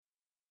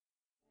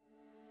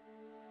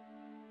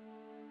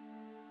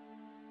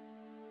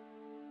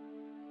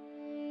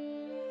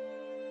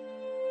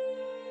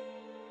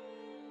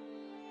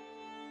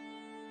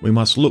We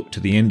must look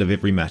to the end of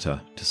every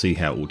matter to see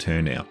how it will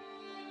turn out.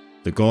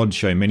 The gods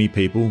show many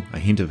people a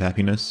hint of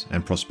happiness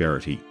and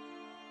prosperity,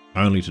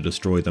 only to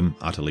destroy them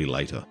utterly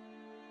later.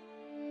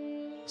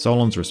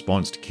 Solon's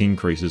response to King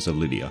Croesus of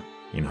Lydia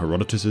in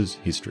Herodotus's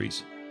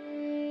Histories.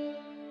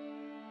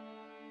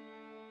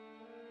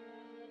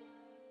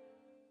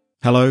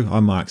 Hello,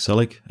 I'm Mark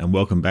Selleck, and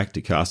welcome back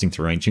to Casting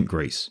Through Ancient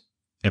Greece,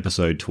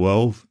 Episode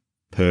 12,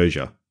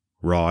 Persia,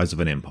 Rise of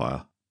an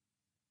Empire.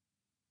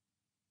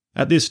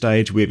 At this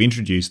stage, we have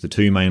introduced the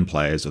two main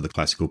players of the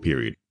classical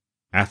period,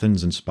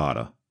 Athens and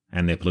Sparta,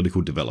 and their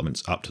political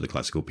developments up to the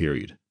classical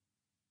period.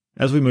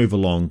 As we move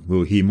along, we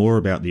will hear more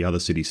about the other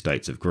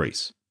city-states of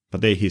Greece,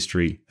 but their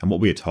history and what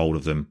we are told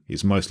of them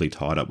is mostly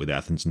tied up with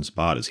Athens and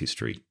Sparta's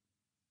history,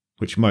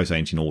 which most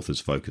ancient authors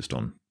focused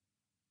on.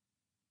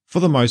 For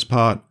the most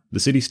part, the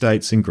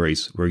city-states in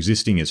Greece were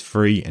existing as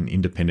free and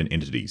independent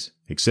entities,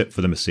 except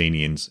for the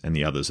Messenians and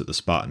the others that the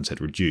Spartans had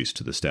reduced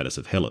to the status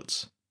of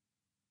helots.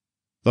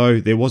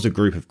 Though there was a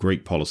group of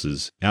Greek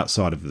polises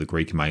outside of the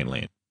Greek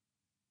mainland,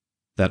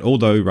 that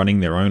although running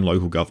their own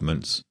local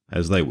governments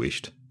as they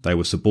wished, they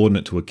were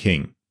subordinate to a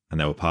king and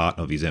they were part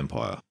of his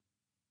empire.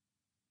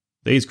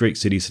 These Greek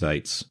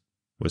city-states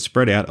were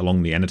spread out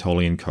along the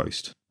Anatolian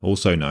coast,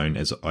 also known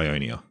as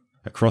Ionia,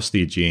 across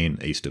the Aegean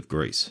east of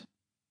Greece.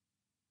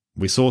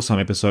 We saw some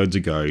episodes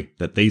ago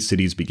that these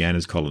cities began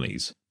as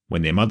colonies,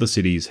 when their mother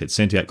cities had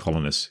sent out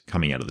colonists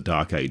coming out of the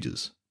Dark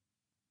Ages.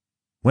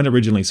 When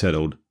originally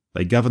settled,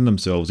 they governed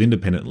themselves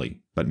independently,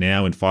 but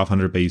now in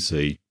 500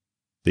 BC,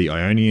 the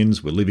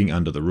Ionians were living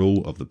under the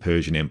rule of the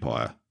Persian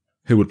Empire,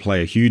 who would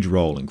play a huge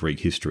role in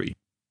Greek history.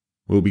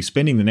 We'll be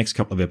spending the next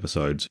couple of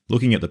episodes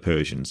looking at the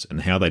Persians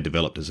and how they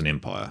developed as an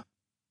empire,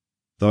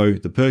 though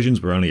the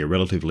Persians were only a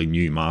relatively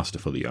new master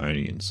for the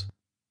Ionians.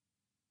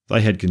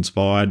 They had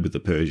conspired with the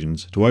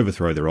Persians to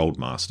overthrow their old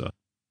master,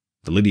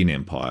 the Lydian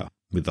Empire,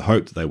 with the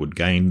hope that they would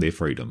gain their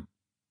freedom,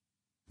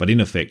 but in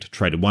effect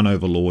traded one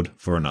overlord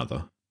for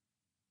another.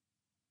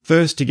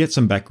 First, to get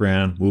some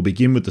background, we'll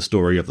begin with the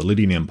story of the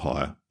Lydian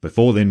Empire,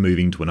 before then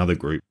moving to another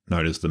group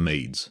known as the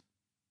Medes.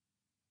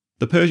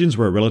 The Persians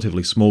were a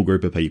relatively small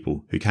group of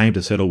people who came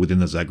to settle within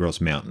the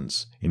Zagros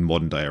Mountains in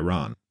modern-day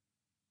Iran.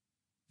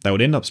 They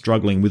would end up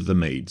struggling with the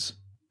Medes,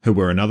 who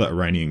were another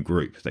Iranian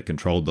group that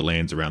controlled the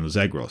lands around the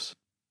Zagros.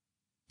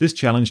 This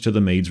challenge to the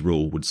Medes'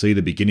 rule would see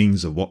the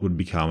beginnings of what would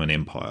become an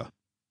empire.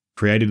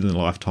 Created in the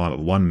lifetime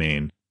of one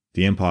man,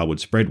 the empire would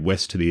spread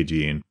west to the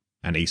Aegean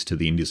and east to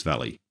the Indus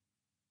Valley.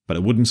 But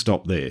it wouldn't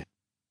stop there.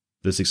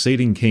 The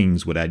succeeding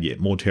kings would add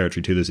yet more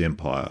territory to this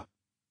empire,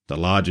 the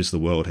largest the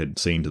world had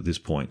seen to this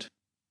point.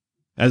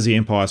 As the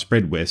empire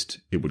spread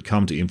west, it would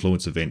come to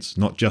influence events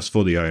not just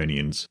for the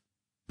Ionians,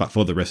 but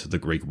for the rest of the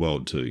Greek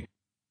world too.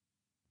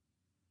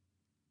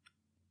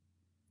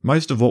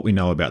 Most of what we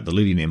know about the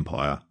Lydian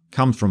Empire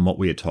comes from what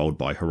we are told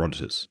by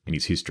Herodotus in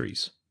his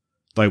histories,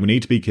 though we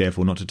need to be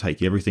careful not to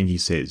take everything he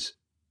says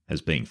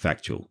as being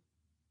factual.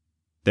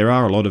 There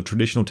are a lot of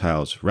traditional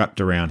tales wrapped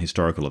around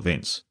historical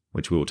events,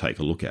 which we will take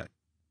a look at.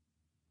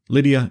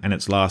 Lydia and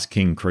its last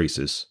king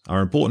Croesus are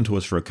important to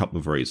us for a couple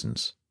of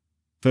reasons.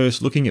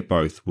 First, looking at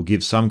both will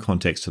give some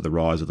context to the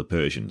rise of the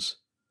Persians.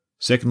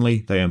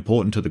 Secondly, they are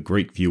important to the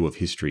Greek view of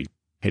history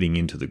heading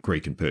into the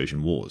Greek and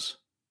Persian wars.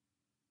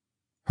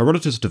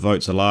 Herodotus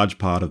devotes a large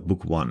part of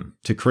Book 1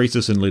 to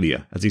Croesus and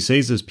Lydia, as he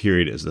sees this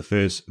period as the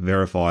first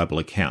verifiable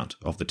account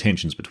of the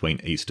tensions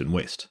between East and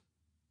West.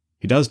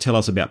 He does tell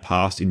us about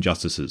past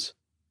injustices,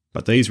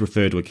 but these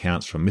refer to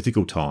accounts from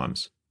mythical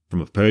times, from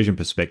a Persian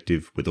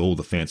perspective with all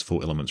the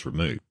fanciful elements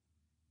removed.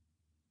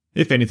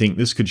 If anything,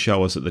 this could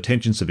show us that the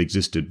tensions have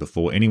existed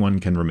before anyone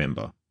can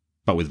remember,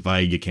 but with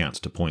vague accounts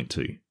to point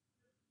to.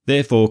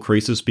 Therefore,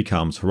 Croesus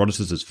becomes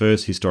Herodotus'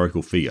 first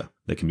historical figure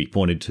that can be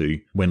pointed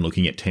to when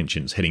looking at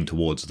tensions heading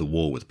towards the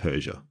war with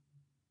Persia.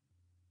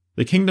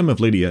 The kingdom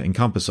of Lydia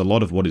encompassed a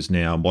lot of what is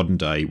now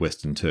modern-day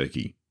Western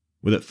Turkey,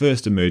 with it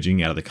first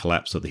emerging out of the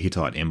collapse of the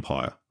Hittite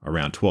Empire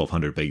around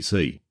 1200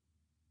 BC,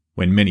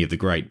 when many of the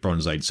great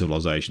Bronze Age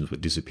civilizations were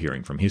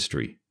disappearing from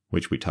history,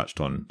 which we touched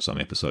on some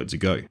episodes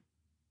ago.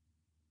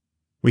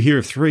 We hear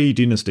of 3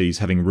 dynasties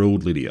having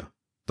ruled Lydia,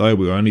 though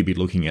we'll only be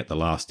looking at the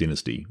last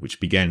dynasty, which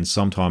began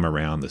sometime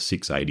around the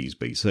 680s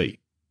BC.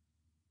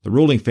 The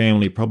ruling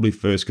family probably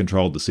first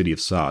controlled the city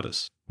of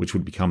Sardis, which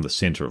would become the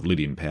centre of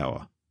Lydian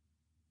power.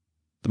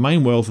 The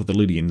main wealth of the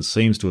Lydians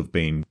seems to have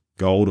been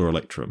gold or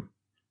electrum,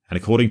 and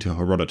according to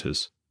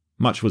Herodotus,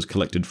 much was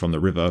collected from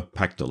the river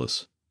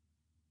Pactolus.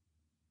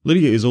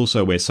 Lydia is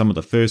also where some of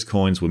the first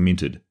coins were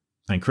minted,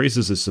 and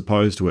Croesus is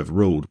supposed to have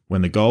ruled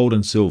when the gold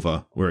and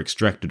silver were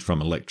extracted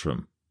from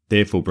electrum,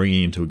 therefore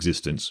bringing into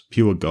existence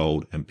pure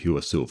gold and pure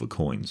silver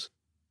coins.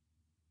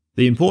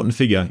 The important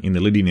figure in the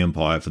Lydian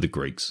Empire for the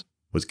Greeks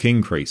was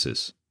King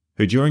Croesus,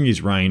 who during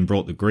his reign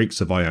brought the Greeks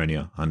of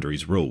Ionia under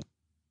his rule.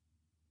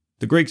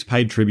 The Greeks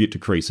paid tribute to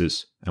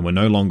Croesus and were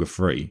no longer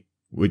free,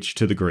 which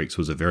to the Greeks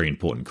was a very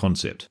important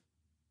concept.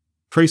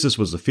 Croesus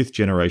was the 5th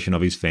generation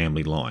of his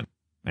family line,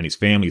 and his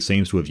family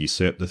seems to have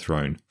usurped the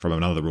throne from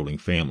another ruling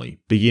family,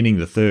 beginning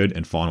the 3rd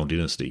and final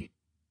dynasty.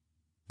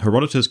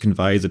 Herodotus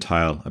conveys a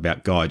tale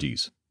about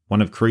Gyges,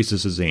 one of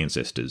Croesus'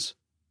 ancestors,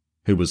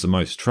 who was the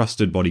most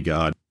trusted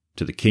bodyguard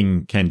to the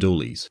king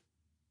Candules.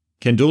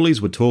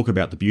 Candules would talk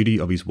about the beauty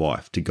of his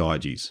wife to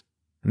Gyges,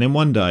 and then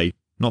one day,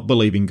 not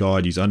believing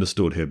Gyges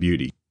understood her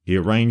beauty, he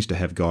arranged to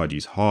have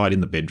Gyges hide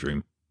in the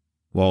bedroom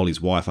while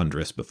his wife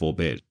undressed before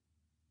bed.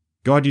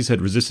 Gyges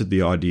had resisted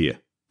the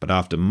idea, but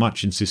after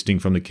much insisting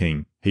from the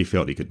king, he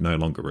felt he could no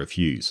longer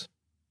refuse.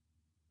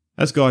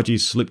 As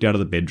Gyges slipped out of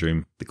the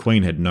bedroom, the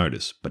queen had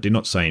noticed, but did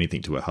not say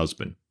anything to her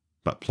husband,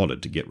 but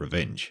plotted to get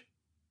revenge.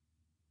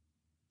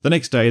 The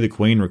next day, the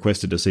queen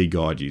requested to see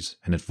Gyges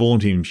and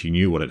informed him she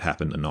knew what had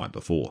happened the night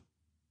before.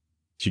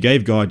 She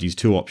gave Gyges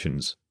two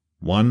options: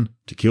 one,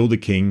 to kill the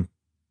king,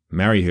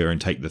 marry her and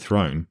take the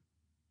throne,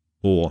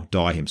 or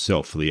die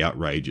himself for the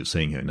outrage of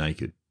seeing her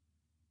naked.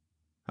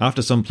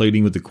 After some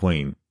pleading with the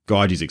queen,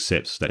 Gyges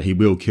accepts that he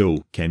will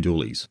kill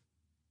Candules.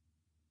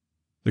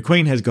 The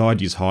queen has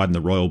Gyges hide in the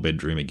royal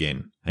bedroom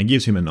again, and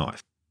gives him a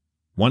knife.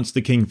 Once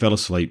the king fell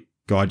asleep,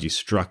 Gyges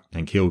struck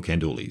and killed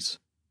Candules,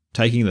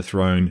 taking the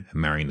throne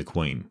and marrying the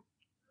queen.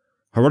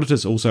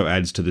 Herodotus also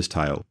adds to this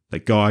tale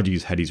that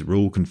Gyges had his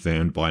rule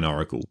confirmed by an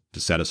oracle to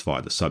satisfy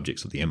the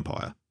subjects of the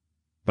empire,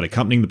 but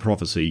accompanying the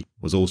prophecy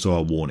was also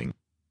a warning.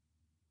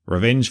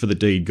 Revenge for the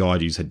deed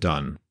Gyges had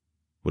done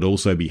would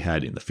also be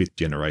had in the 5th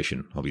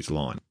generation of his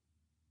line.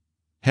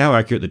 How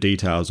accurate the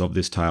details of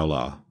this tale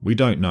are, we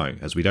don't know,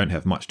 as we don't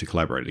have much to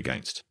collaborate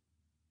against.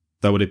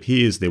 Though it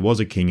appears there was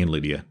a king in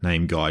Lydia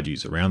named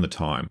Gyges around the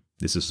time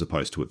this is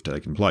supposed to have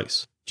taken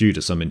place, due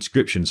to some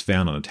inscriptions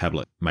found on a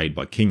tablet made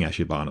by King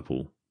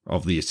Ashurbanipal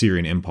of the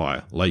Assyrian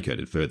Empire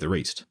located further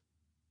east.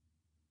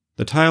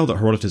 The tale that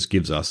Herodotus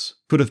gives us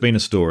could have been a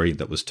story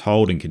that was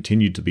told and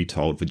continued to be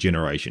told for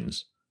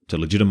generations to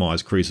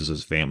legitimise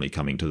Croesus' family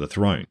coming to the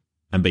throne,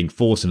 and being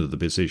forced into the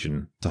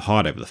position to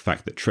hide over the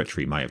fact that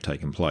treachery may have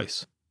taken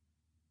place.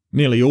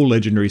 Nearly all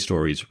legendary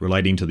stories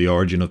relating to the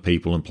origin of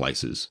people and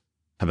places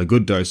have a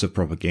good dose of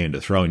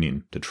propaganda thrown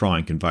in to try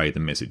and convey the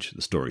message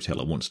the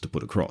storyteller wants to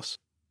put across.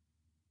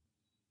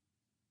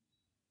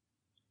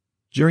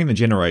 During the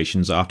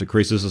generations after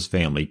Croesus'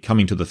 family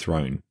coming to the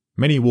throne,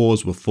 many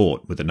wars were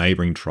fought with the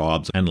neighbouring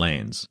tribes and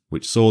lands,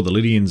 which saw the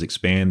Lydians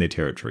expand their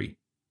territory.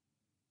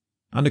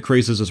 Under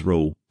Croesus'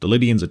 rule, the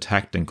Lydians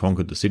attacked and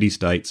conquered the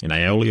city-states in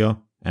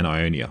Aeolia and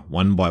Ionia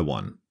one by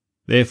one,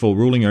 therefore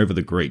ruling over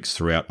the Greeks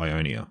throughout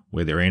Ionia,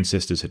 where their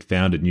ancestors had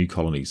founded new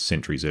colonies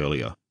centuries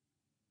earlier.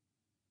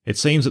 It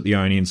seems that the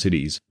Ionian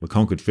cities were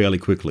conquered fairly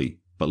quickly,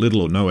 but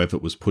little or no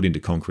effort was put into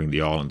conquering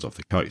the islands off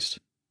the coast.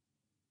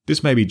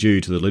 This may be due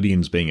to the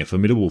Lydians being a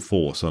formidable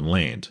force on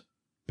land,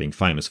 being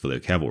famous for their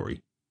cavalry,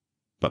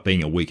 but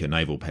being a weaker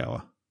naval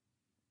power.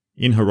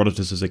 In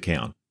Herodotus'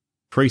 account,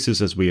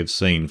 Croesus, as we have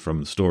seen from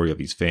the story of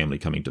his family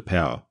coming to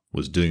power,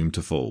 was doomed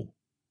to fall.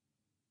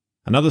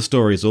 Another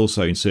story is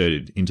also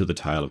inserted into the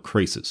tale of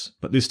Croesus,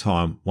 but this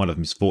time one of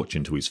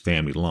misfortune to his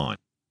family line,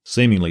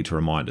 seemingly to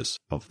remind us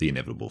of the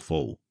inevitable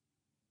fall.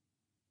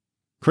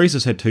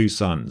 Croesus had two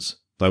sons,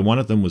 though one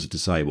of them was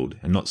disabled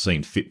and not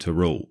seen fit to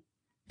rule.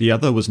 The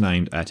other was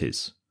named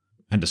Attis,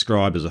 and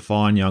described as a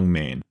fine young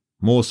man,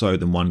 more so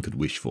than one could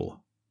wish for.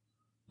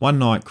 One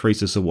night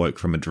Croesus awoke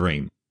from a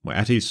dream where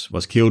Attis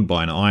was killed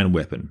by an iron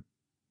weapon,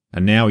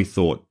 and now he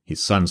thought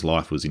his son's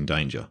life was in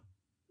danger.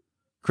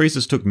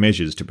 Croesus took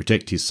measures to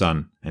protect his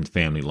son and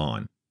family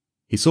line.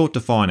 He sought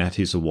to find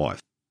Attis a wife.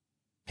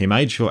 He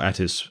made sure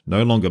Attis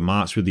no longer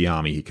marched with the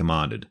army he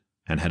commanded,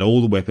 and had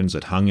all the weapons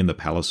that hung in the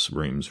palace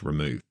rooms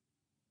removed.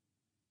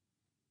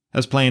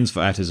 As plans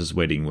for Attis'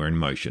 wedding were in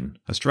motion,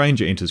 a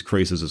stranger enters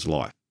Croesus'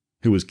 life,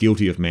 who was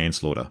guilty of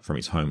manslaughter from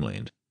his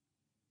homeland.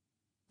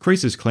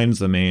 Croesus cleansed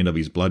the man of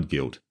his blood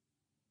guilt,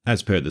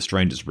 as per the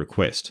stranger's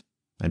request,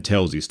 and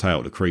tells his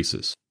tale to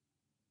Croesus.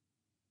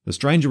 The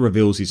stranger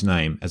reveals his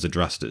name as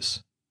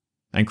Adrastus,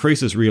 and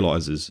Croesus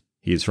realises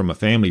he is from a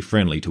family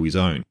friendly to his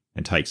own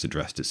and takes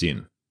Adrastus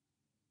in.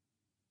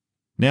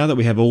 Now that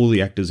we have all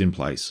the actors in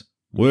place,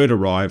 word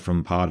arrived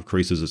from part of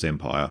Croesus'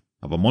 empire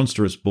of a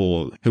monstrous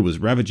boar who was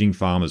ravaging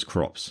farmers'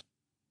 crops.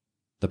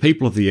 The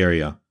people of the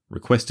area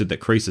requested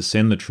that Croesus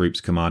send the troops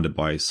commanded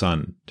by his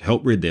son to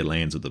help rid their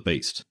lands of the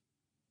beast.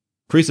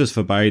 Croesus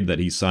forbade that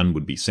his son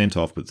would be sent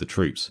off with the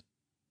troops,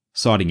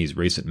 citing his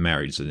recent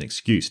marriage as an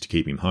excuse to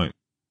keep him home.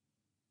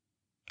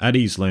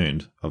 Attis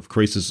learned of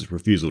Croesus'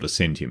 refusal to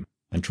send him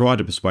and tried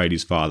to persuade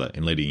his father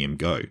in letting him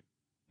go,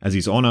 as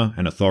his honour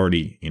and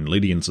authority in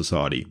Lydian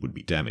society would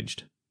be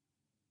damaged.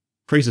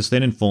 Croesus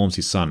then informs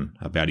his son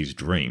about his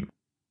dream,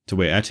 to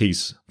where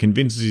Attis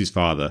convinces his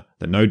father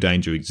that no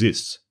danger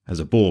exists, as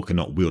a boar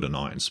cannot wield an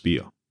iron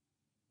spear.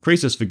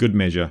 Croesus, for good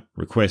measure,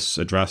 requests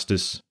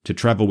Adrastus to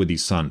travel with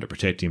his son to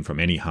protect him from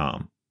any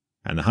harm,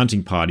 and the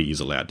hunting party is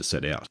allowed to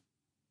set out.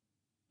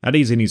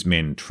 Attis and his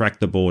men tracked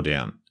the boar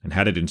down and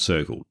had it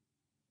encircled.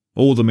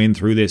 All the men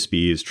threw their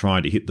spears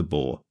trying to hit the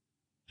boar,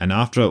 and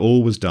after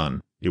all was done,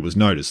 it was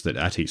noticed that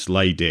Attis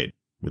lay dead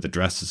with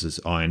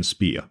Adrastus' iron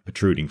spear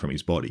protruding from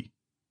his body.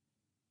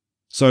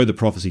 So the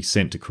prophecy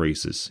sent to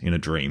Croesus in a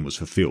dream was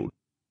fulfilled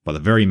by the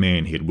very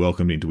man he had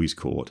welcomed into his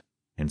court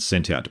and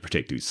sent out to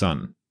protect his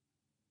son.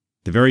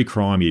 The very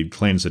crime he had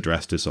cleansed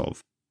Adrastus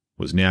of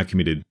was now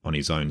committed on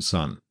his own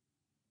son.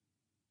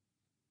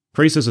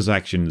 Croesus'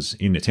 actions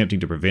in attempting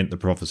to prevent the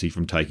prophecy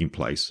from taking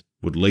place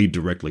would lead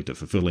directly to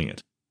fulfilling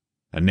it,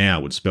 and now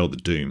would spell the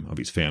doom of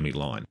his family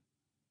line.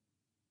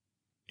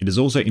 It is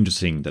also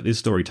interesting that this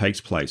story takes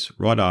place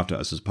right after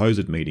a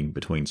supposed meeting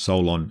between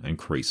Solon and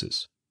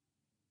Croesus.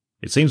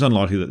 It seems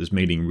unlikely that this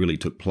meeting really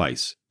took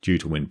place, due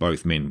to when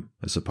both men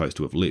are supposed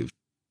to have lived.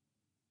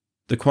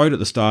 The quote at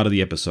the start of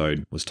the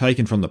episode was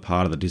taken from the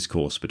part of the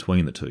discourse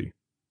between the two.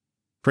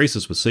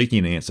 Croesus was seeking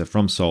an answer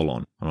from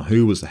Solon on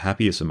who was the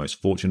happiest and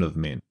most fortunate of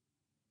men,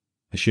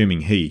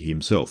 assuming he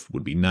himself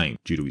would be named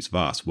due to his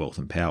vast wealth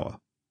and power.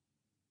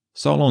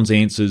 Solon's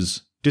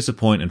answers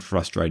disappoint and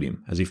frustrate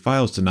him, as he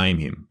fails to name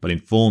him, but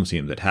informs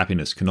him that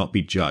happiness cannot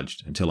be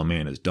judged until a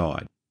man has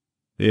died,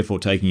 therefore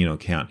taking into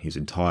account his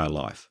entire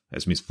life,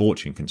 as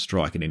misfortune can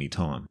strike at any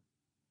time.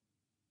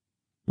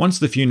 Once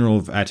the funeral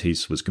of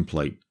Attis was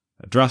complete,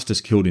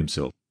 Adrastus killed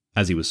himself,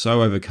 as he was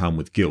so overcome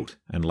with guilt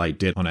and lay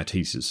dead on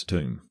Attis'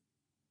 tomb.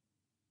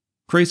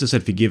 Croesus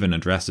had forgiven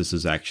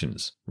Adrastus'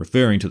 actions,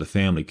 referring to the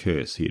family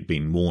curse he had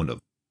been warned of,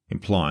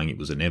 implying it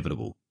was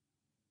inevitable.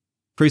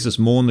 Croesus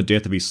mourned the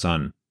death of his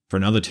son for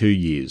another 2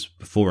 years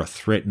before a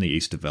threat in the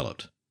east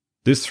developed.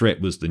 This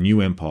threat was the new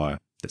empire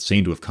that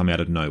seemed to have come out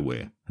of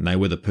nowhere, and they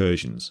were the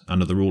Persians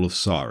under the rule of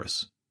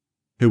Cyrus,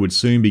 who would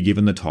soon be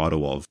given the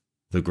title of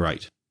the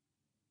Great.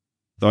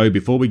 Though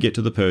before we get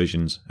to the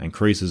Persians and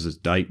Croesus'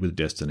 date with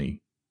destiny,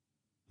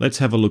 let's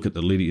have a look at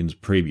the Lydians'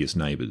 previous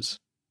neighbours,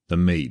 the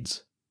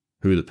Medes,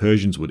 who the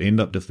Persians would end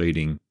up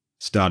defeating,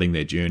 starting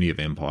their journey of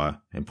empire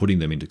and putting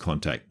them into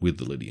contact with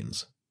the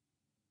Lydians.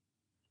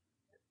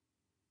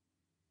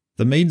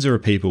 The Medes are a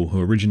people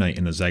who originate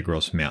in the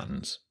Zagros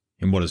Mountains,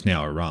 in what is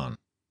now Iran.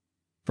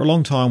 For a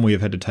long time we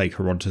have had to take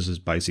Herodotus'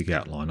 basic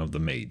outline of the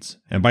Medes,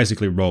 and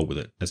basically roll with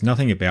it, as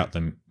nothing about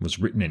them was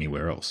written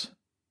anywhere else.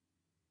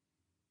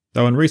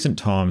 Though in recent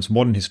times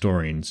modern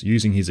historians,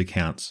 using his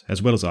accounts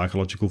as well as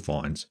archaeological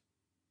finds,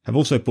 have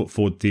also put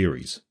forward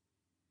theories.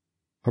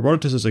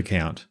 Herodotus'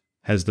 account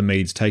has the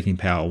Medes taking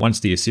power once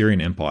the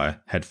Assyrian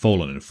Empire had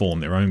fallen and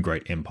formed their own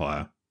great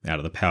empire out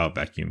of the power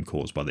vacuum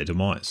caused by their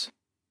demise.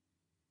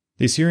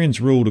 The Assyrians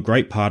ruled a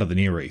great part of the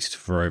Near East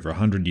for over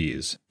 100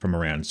 years, from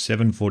around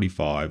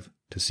 745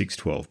 to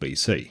 612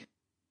 BC.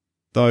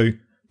 Though,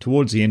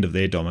 towards the end of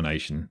their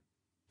domination,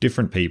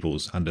 different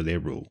peoples under their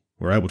rule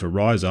were able to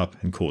rise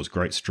up and cause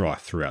great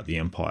strife throughout the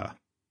empire.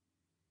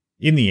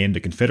 In the end, a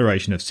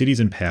confederation of cities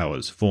and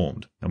powers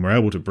formed and were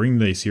able to bring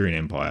the Assyrian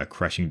Empire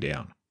crashing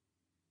down.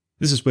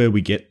 This is where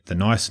we get the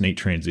nice neat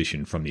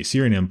transition from the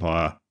Assyrian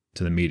Empire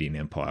to the Median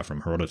Empire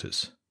from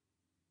Herodotus.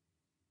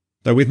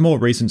 Though with more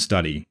recent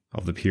study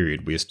of the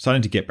period, we are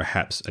starting to get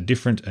perhaps a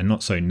different and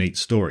not so neat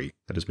story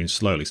that has been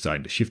slowly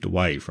starting to shift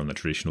away from the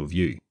traditional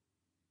view.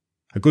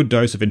 A good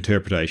dose of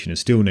interpretation is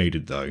still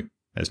needed though,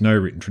 as no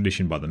written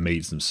tradition by the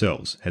Medes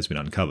themselves has been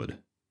uncovered.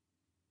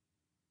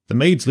 The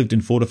Medes lived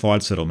in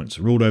fortified settlements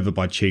ruled over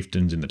by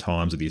chieftains in the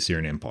times of the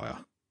Assyrian Empire.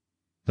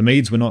 The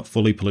Medes were not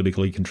fully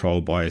politically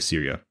controlled by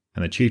Assyria,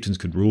 and the chieftains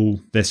could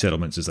rule their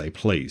settlements as they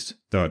pleased,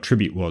 though a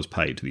tribute was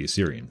paid to the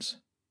Assyrians.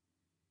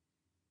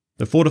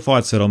 The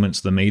fortified settlements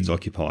the Medes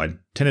occupied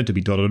tended to be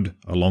dotted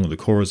along the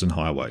Khorasan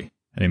Highway,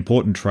 an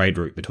important trade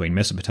route between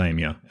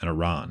Mesopotamia and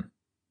Iran.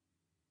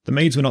 The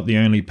Medes were not the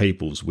only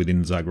peoples within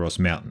the Zagros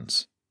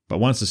Mountains, but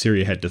once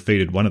Assyria had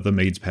defeated one of the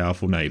Medes'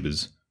 powerful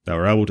neighbours, they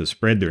were able to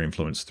spread their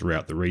influence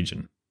throughout the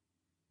region.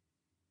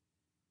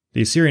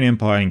 The Assyrian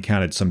Empire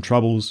encountered some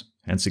troubles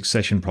and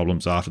succession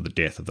problems after the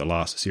death of the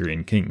last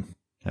Assyrian king,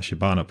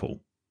 Ashurbanipal.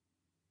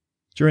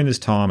 During this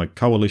time, a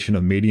coalition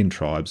of Median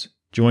tribes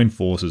joined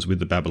forces with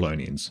the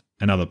Babylonians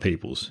and other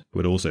peoples who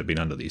had also been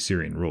under the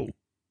Assyrian rule.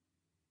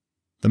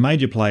 The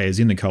major players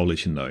in the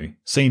coalition, though,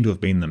 seem to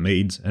have been the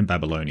Medes and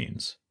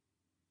Babylonians.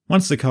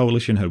 Once the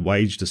coalition had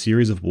waged a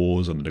series of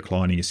wars on the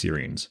declining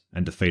Assyrians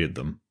and defeated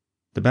them,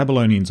 the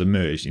Babylonians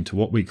emerged into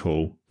what we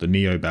call the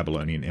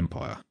Neo-Babylonian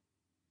Empire.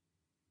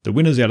 The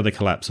winners out of the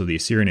collapse of the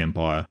Assyrian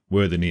Empire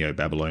were the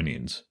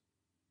Neo-Babylonians,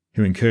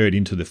 who incurred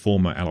into the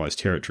former Allies'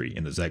 territory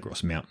in the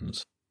Zagros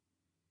Mountains.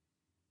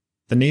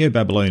 The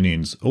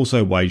Neo-Babylonians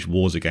also waged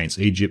wars against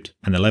Egypt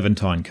and the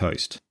Levantine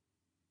coast.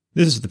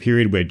 This is the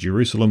period where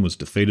Jerusalem was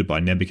defeated by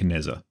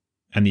Nebuchadnezzar,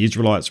 and the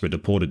Israelites were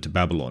deported to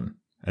Babylon,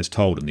 as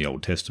told in the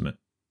Old Testament.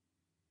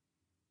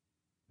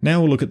 Now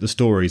we'll look at the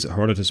stories that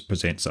Herodotus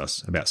presents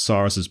us about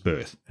Cyrus's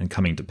birth and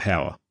coming to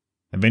power,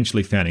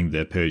 eventually founding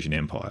the Persian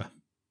Empire.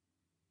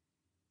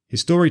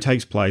 His story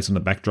takes place on the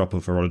backdrop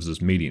of Herodotus'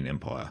 Median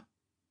Empire.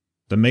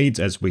 The Medes,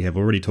 as we have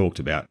already talked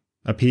about,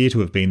 appear to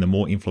have been the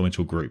more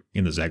influential group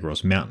in the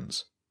Zagros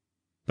Mountains,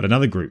 but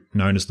another group,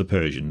 known as the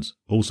Persians,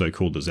 also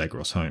called the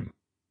Zagros home.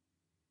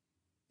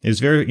 It is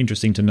very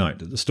interesting to note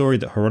that the story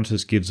that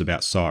Herodotus gives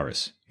about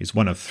Cyrus is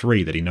one of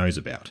 3 that he knows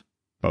about,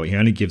 but he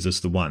only gives us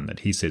the one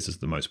that he says is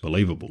the most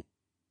believable,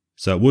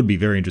 so it would be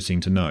very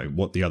interesting to know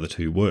what the other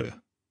 2 were.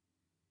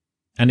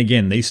 And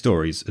again, these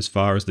stories, as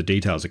far as the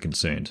details are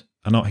concerned,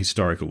 are not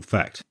historical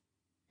fact,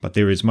 but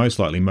there is most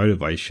likely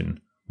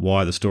motivation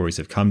why the stories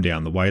have come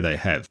down the way they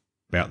have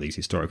about these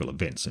historical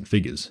events and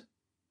figures.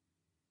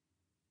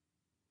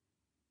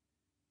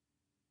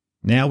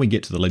 Now we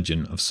get to the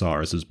legend of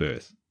Cyrus's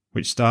birth,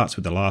 which starts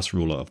with the last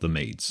ruler of the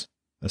Medes,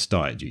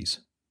 Astyages.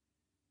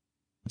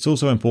 It's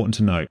also important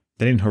to note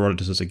that in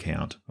Herodotus'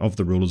 account of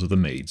the rulers of the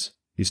Medes,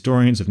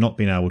 historians have not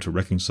been able to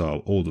reconcile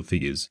all the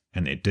figures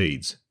and their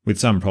deeds, with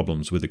some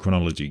problems with the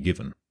chronology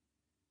given.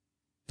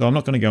 Though I'm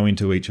not going to go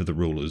into each of the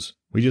rulers,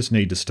 we just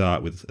need to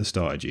start with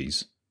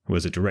Astyages, who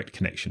has a direct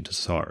connection to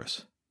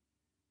Cyrus.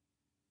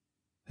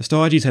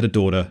 Astyages had a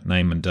daughter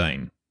named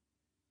Mundane.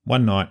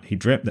 One night he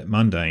dreamt that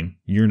Mundane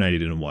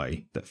urinated in a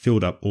way that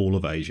filled up all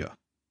of Asia.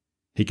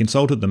 He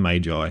consulted the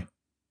Magi,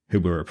 who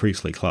were a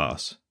priestly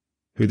class,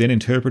 who then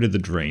interpreted the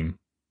dream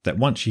that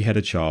once she had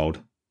a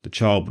child, the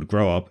child would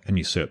grow up and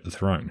usurp the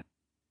throne.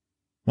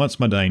 Once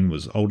Mundane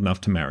was old enough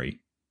to marry,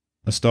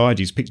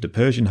 Astyages picked a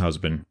Persian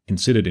husband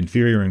considered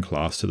inferior in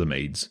class to the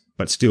Medes,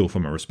 but still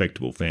from a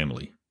respectable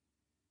family.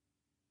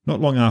 Not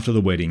long after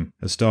the wedding,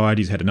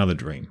 Astyages had another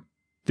dream.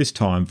 This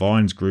time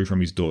vines grew from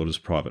his daughter's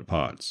private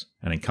parts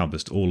and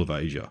encompassed all of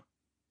Asia.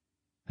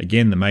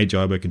 Again the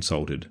Magi were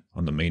consulted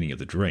on the meaning of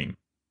the dream,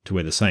 to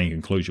where the same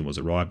conclusion was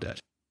arrived at.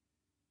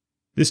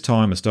 This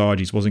time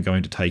Astyages wasn't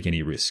going to take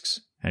any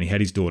risks, and he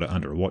had his daughter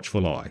under a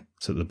watchful eye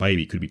so that the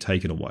baby could be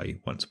taken away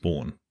once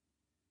born.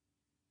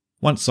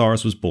 Once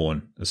Cyrus was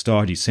born,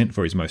 Astyages sent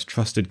for his most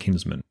trusted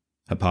kinsman,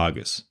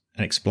 Hipparchus,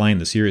 and explained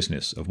the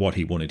seriousness of what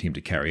he wanted him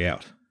to carry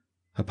out.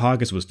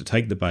 Hipparchus was to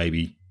take the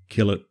baby,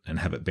 kill it, and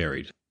have it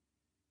buried.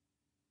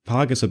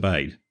 Hipparchus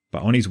obeyed,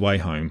 but on his way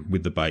home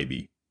with the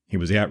baby, he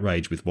was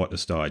outraged with what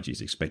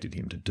Astyages expected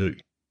him to do,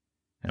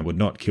 and would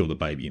not kill the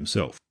baby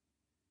himself.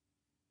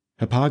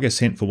 Hipparchus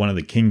sent for one of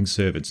the king's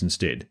servants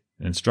instead,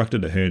 and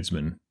instructed a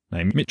herdsman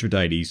named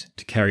Mithridates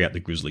to carry out the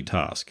grisly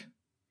task.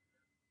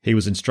 He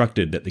was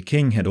instructed that the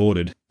king had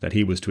ordered that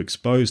he was to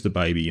expose the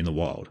baby in the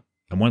wild,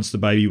 and once the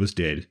baby was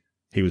dead,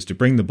 he was to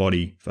bring the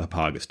body for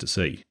Hipparchus to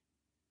see.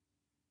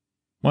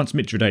 Once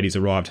Mithridates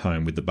arrived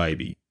home with the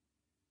baby,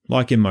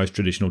 like in most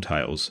traditional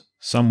tales,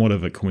 somewhat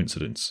of a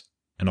coincidence,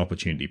 an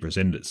opportunity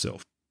presented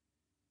itself,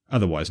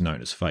 otherwise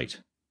known as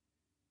fate.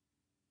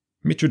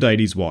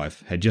 Mithridates'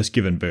 wife had just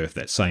given birth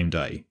that same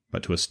day,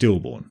 but to a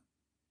stillborn.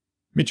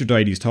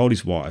 Mithridates told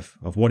his wife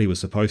of what he was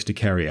supposed to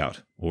carry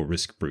out or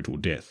risk brutal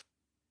death.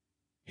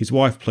 His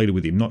wife pleaded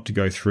with him not to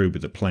go through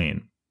with the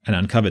plan and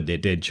uncovered their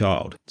dead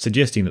child,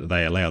 suggesting that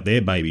they allow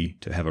their baby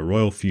to have a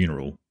royal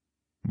funeral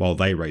while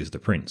they raised the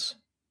prince.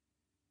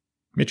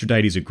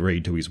 Mithridates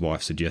agreed to his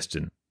wife's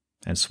suggestion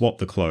and swapped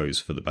the clothes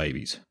for the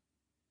babies.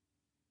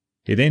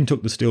 He then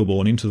took the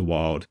stillborn into the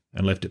wild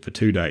and left it for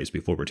 2 days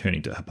before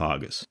returning to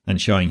Hipparchus and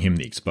showing him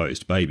the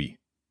exposed baby.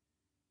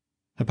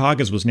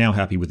 Hipparchus was now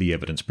happy with the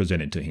evidence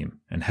presented to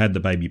him and had the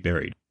baby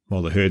buried,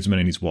 while the herdsman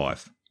and his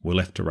wife were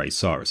left to raise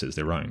Cyrus as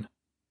their own.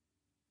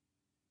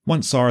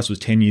 Once Cyrus was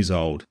 10 years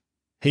old,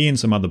 he and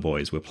some other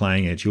boys were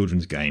playing a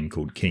children's game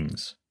called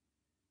Kings.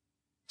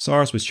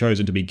 Cyrus was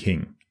chosen to be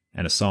king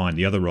and assigned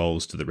the other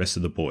roles to the rest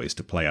of the boys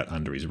to play out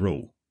under his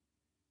rule.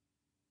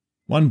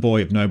 One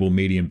boy of noble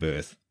medium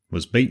birth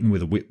was beaten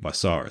with a whip by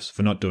Cyrus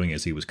for not doing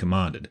as he was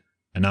commanded,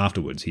 and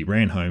afterwards he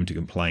ran home to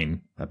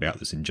complain about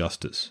this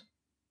injustice.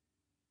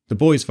 The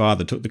boy's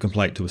father took the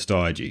complaint to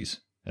Astyages,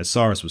 as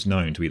Cyrus was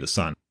known to be the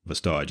son of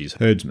Astyages'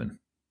 herdsman.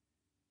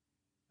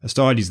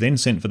 Astyages then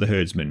sent for the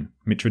herdsman,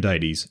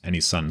 Mithridates, and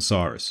his son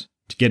Cyrus,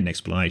 to get an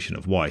explanation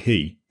of why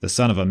he, the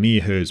son of a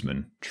mere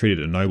herdsman, treated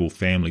a noble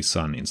family's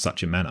son in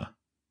such a manner.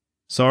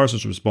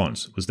 Cyrus's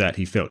response was that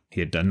he felt he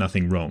had done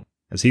nothing wrong,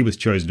 as he was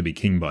chosen to be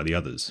king by the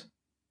others.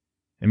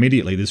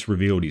 Immediately this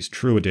revealed his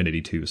true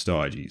identity to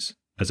Astyages,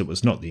 as it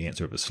was not the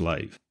answer of a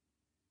slave.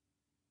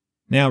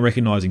 Now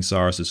recognising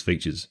Cyrus's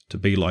features to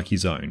be like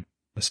his own,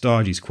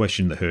 Astyages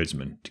questioned the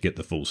herdsman to get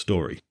the full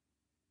story.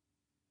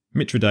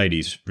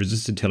 Mithridates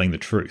resisted telling the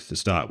truth to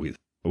start with,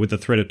 but with the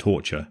threat of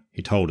torture,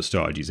 he told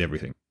Astyages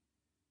everything.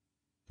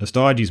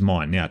 Astyages'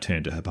 mind now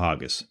turned to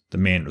Hipparchus, the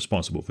man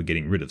responsible for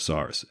getting rid of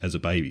Cyrus as a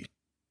baby.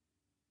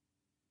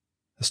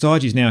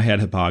 Astyages now had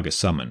Hipparchus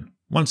summoned.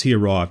 Once he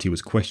arrived, he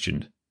was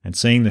questioned, and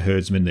seeing the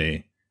herdsman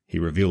there, he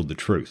revealed the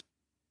truth,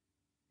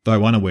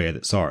 though unaware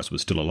that Cyrus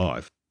was still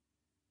alive.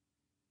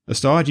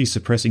 Astyages,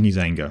 suppressing his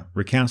anger,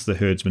 recounts the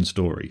herdsman's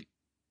story,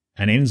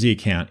 and ends the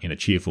account in a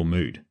cheerful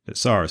mood that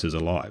Cyrus is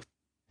alive,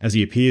 as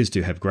he appears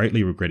to have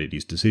greatly regretted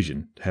his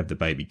decision to have the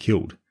baby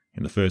killed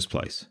in the first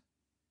place.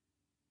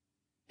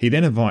 He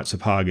then invites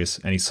Hipparchus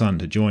and his son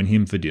to join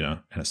him for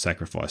dinner and a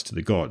sacrifice to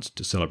the gods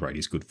to celebrate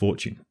his good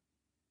fortune.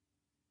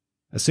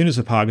 As soon as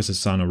Hipparchus'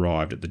 son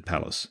arrived at the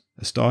palace,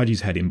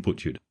 Astyages had him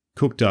butchered,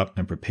 cooked up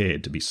and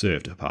prepared to be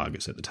served to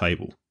Hipparchus at the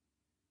table.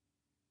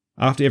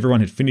 After everyone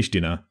had finished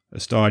dinner,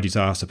 Astyages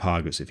asked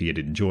Hipparchus if he had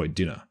enjoyed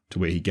dinner, to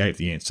where he gave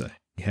the answer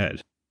he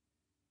had.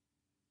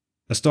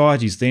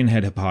 Astyages then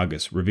had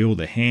Hipparchus reveal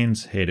the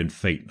hands, head and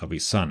feet of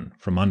his son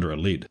from under a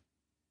lid,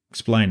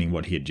 explaining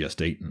what he had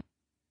just eaten.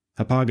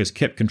 Hipparchus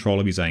kept control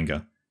of his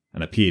anger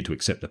and appeared to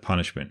accept the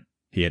punishment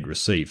he had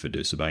received for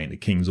disobeying the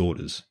king's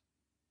orders,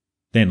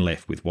 then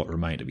left with what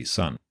remained of his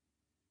son.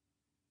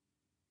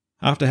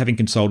 After having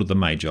consulted the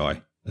Magi,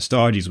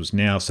 Astyages was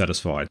now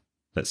satisfied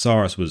that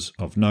Cyrus was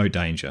of no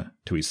danger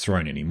to his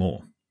throne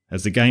anymore,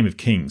 as the game of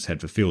kings had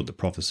fulfilled the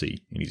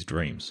prophecy in his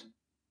dreams.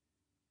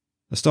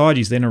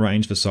 Astyages then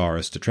arranged for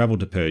Cyrus to travel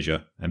to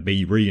Persia and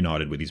be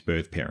reunited with his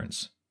birth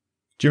parents.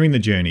 During the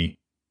journey,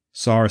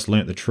 Cyrus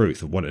learnt the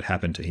truth of what had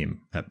happened to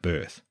him at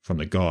birth from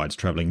the guides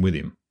travelling with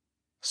him,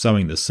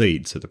 sowing the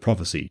seeds that the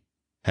prophecy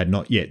had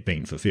not yet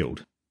been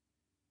fulfilled.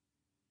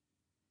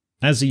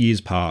 As the years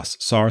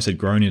passed, Cyrus had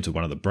grown into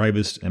one of the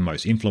bravest and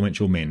most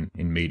influential men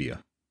in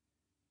Media.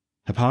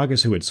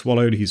 Hipparchus, who had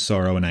swallowed his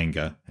sorrow and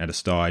anger at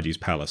Astyages'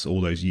 palace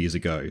all those years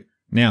ago,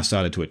 now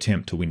started to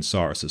attempt to win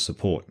Cyrus's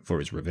support for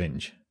his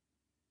revenge.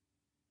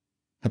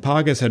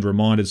 Hipparchus had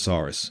reminded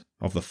Cyrus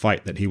of the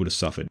fate that he would have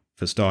suffered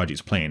if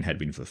Astyages' plan had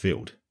been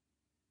fulfilled.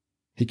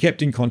 He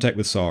kept in contact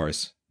with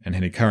Cyrus and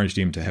had encouraged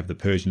him to have the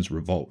Persians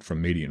revolt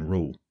from Median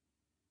rule.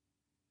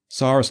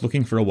 Cyrus,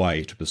 looking for a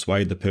way to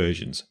persuade the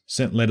Persians,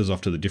 sent letters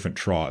off to the different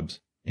tribes,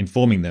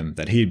 informing them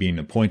that he had been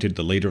appointed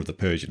the leader of the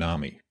Persian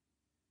army.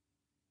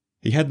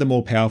 He had the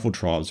more powerful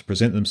tribes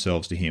present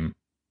themselves to him,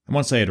 and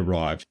once they had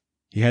arrived,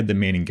 he had the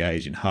men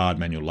engaged in hard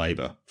manual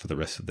labour for the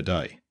rest of the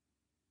day.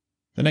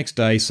 The next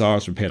day,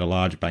 Cyrus prepared a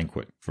large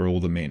banquet for all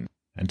the men,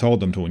 and told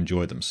them to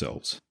enjoy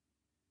themselves.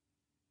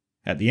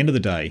 At the end of the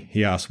day,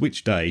 he asked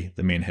which day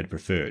the men had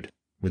preferred,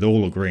 with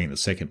all agreeing the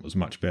second was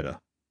much better.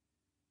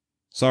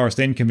 Cyrus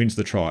then convinced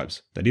the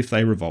tribes that if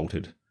they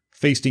revolted,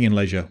 feasting and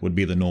leisure would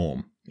be the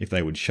norm if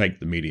they would shake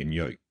the Median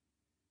yoke.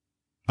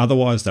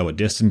 Otherwise, they were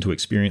destined to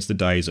experience the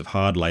days of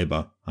hard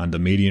labour under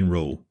Median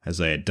rule as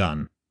they had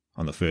done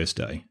on the first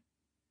day.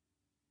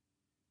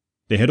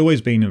 There had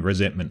always been a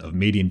resentment of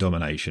Median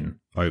domination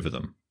over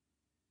them,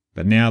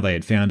 but now they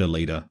had found a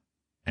leader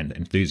and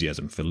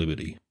enthusiasm for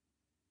liberty.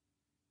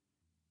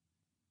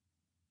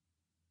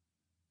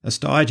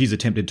 Astyages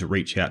attempted to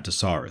reach out to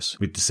Cyrus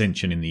with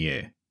dissension in the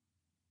air,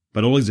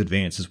 but all his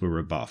advances were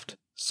rebuffed.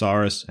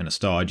 Cyrus and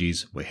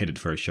Astyages were headed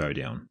for a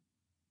showdown.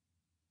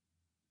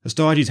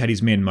 Astyages had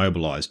his men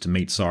mobilised to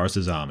meet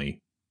Cyrus's army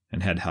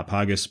and had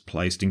Hipparchus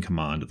placed in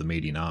command of the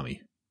Median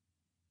army.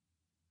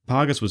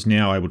 Hipparchus was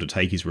now able to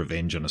take his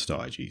revenge on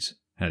Astyages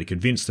and had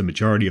convinced the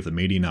majority of the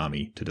Median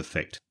army to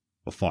defect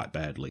or fight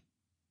badly.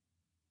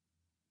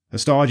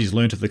 Astyages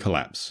learnt of the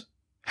collapse,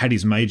 had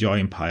his magi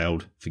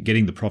impaled for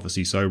getting the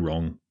prophecy so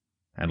wrong,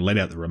 and led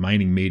out the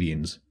remaining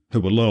Medians who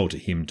were loyal to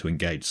him to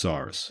engage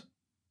Cyrus.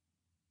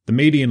 The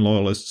Median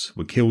loyalists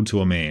were killed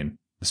to a man,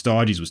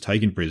 Astyages was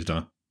taken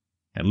prisoner,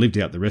 and lived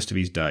out the rest of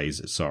his days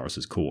at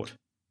Cyrus's court.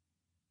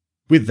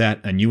 With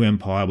that, a new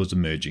empire was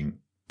emerging,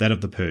 that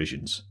of the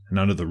Persians, and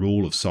under the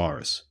rule of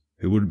Cyrus,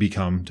 who would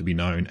become to be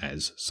known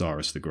as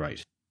Cyrus the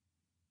Great.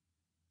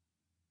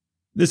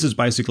 This is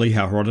basically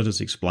how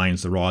Herodotus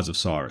explains the rise of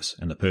Cyrus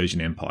and the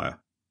Persian Empire.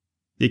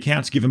 The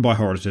accounts given by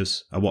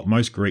Herodotus are what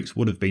most Greeks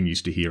would have been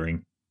used to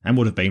hearing, and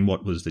would have been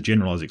what was the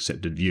generalised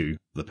accepted view of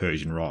the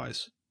Persian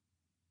rise.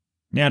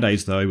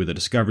 Nowadays, though, with the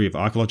discovery of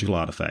archaeological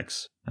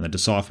artefacts and the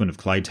decipherment of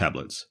clay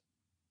tablets,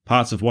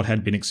 parts of what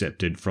had been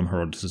accepted from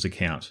Herodotus'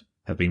 account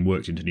have been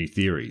worked into new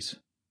theories.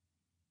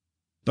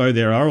 Though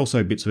there are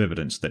also bits of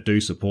evidence that do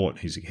support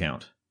his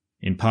account,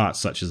 in parts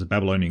such as the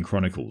Babylonian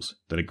chronicles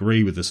that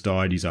agree with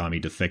Astyages' army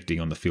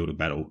defecting on the field of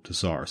battle to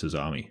Cyrus's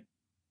army.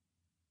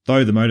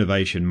 Though the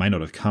motivation may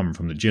not have come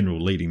from the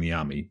general leading the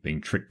army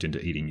being tricked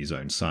into eating his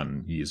own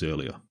son years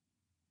earlier.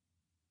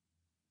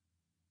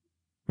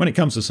 When it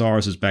comes to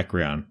Cyrus's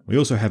background, we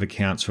also have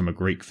accounts from a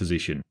Greek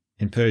physician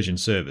in Persian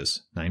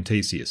service named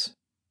Ctesias,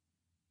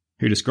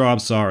 who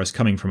describes Cyrus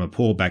coming from a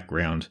poor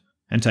background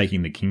and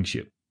taking the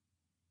kingship.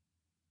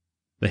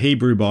 The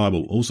Hebrew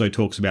Bible also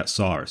talks about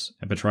Cyrus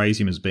and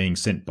portrays him as being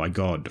sent by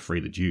God to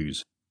free the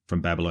Jews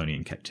from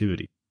Babylonian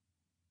captivity.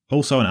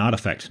 Also, an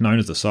artefact known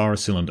as the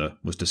Cyrus cylinder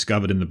was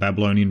discovered in the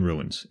Babylonian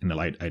ruins in the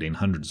late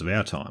 1800s of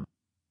our time,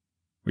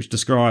 which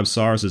describes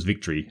Cyrus's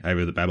victory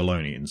over the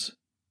Babylonians.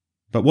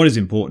 But what is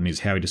important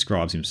is how he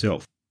describes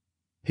himself.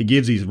 He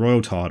gives his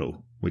royal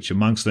title, which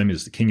amongst them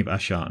is the King of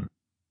Ashan,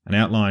 and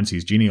outlines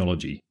his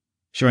genealogy,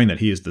 showing that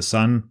he is the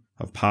son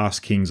of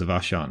past kings of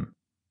Ashan.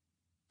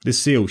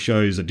 This seal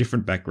shows a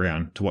different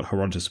background to what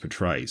Herodotus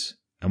portrays,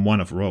 and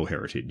one of royal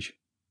heritage,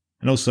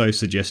 and also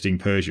suggesting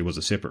Persia was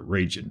a separate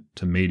region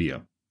to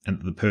Media, and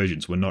that the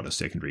Persians were not a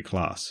secondary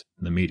class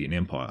in the Median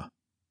Empire.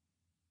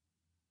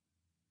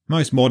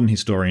 Most modern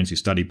historians who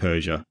study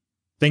Persia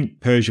think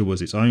Persia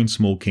was its own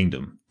small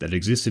kingdom that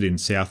existed in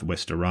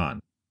southwest Iran,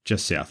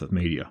 just south of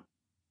Media.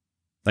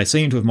 They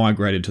seem to have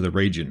migrated to the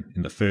region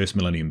in the first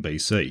millennium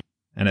BC,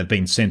 and have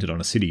been centred on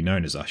a city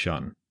known as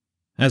Ashan,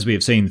 as we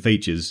have seen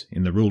features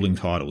in the ruling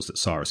titles that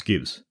Cyrus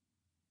gives.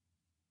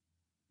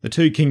 The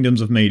two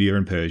kingdoms of Media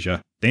and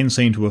Persia then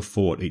seem to have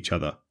fought each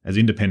other as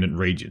independent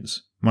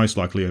regions, most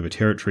likely over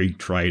territory,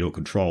 trade or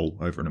control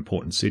over an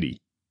important city,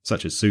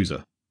 such as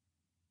Susa.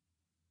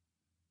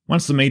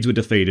 Once the Medes were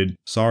defeated,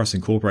 Cyrus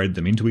incorporated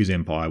them into his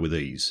empire with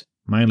ease,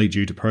 mainly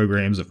due to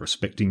programs of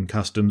respecting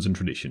customs and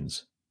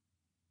traditions.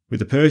 With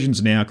the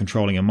Persians now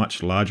controlling a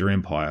much larger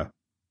empire,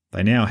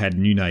 they now had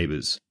new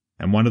neighbours,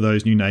 and one of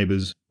those new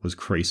neighbours was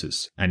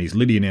Croesus and his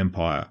Lydian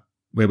Empire,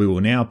 where we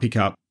will now pick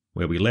up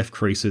where we left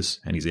Croesus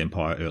and his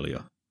empire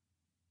earlier.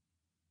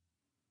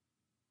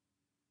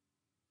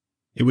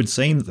 It would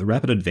seem that the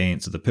rapid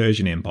advance of the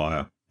Persian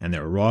Empire and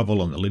their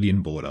arrival on the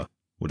Lydian border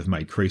would have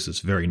made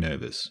Croesus very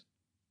nervous.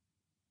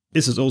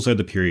 This is also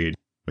the period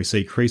we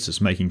see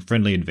Croesus making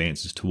friendly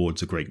advances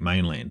towards the Greek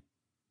mainland,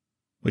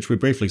 which we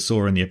briefly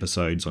saw in the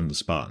episodes on the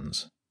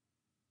Spartans.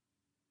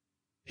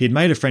 He had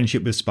made a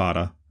friendship with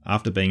Sparta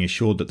after being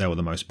assured that they were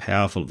the most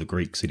powerful of the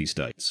Greek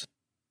city-states.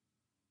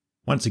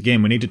 Once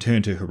again, we need to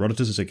turn to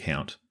Herodotus'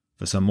 account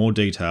for some more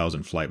details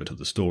and flavour to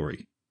the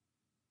story.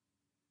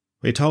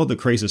 We are told that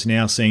Croesus,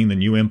 now seeing the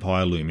new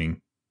empire looming,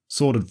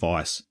 sought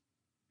advice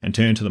and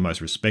turned to the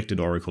most respected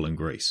oracle in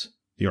Greece,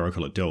 the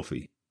oracle at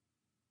Delphi.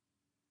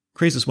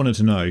 Croesus wanted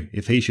to know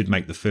if he should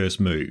make the first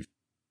move,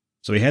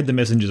 so he had the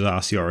messengers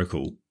ask the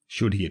oracle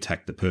should he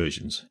attack the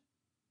Persians.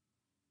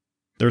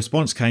 The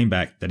response came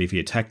back that if he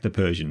attacked the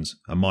Persians,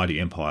 a mighty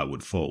empire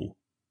would fall.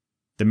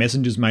 The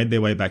messengers made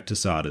their way back to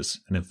Sardis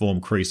and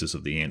informed Croesus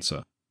of the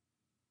answer.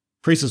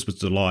 Croesus was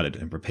delighted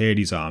and prepared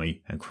his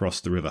army and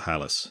crossed the river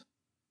Halys.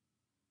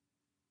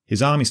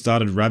 His army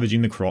started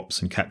ravaging the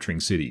crops and capturing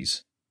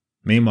cities.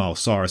 Meanwhile,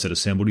 Cyrus had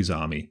assembled his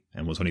army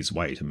and was on his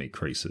way to meet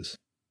Croesus.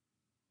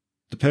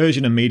 The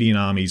Persian and Median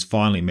armies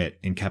finally met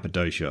in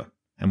Cappadocia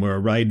and were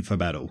arrayed for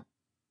battle.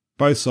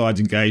 Both sides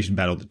engaged in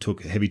battle that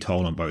took a heavy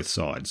toll on both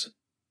sides.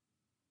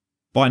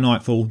 By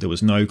nightfall, there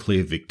was no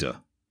clear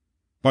victor.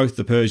 Both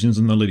the Persians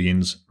and the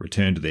Lydians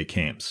returned to their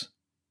camps.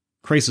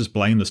 Croesus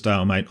blamed the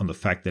stalemate on the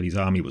fact that his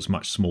army was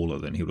much smaller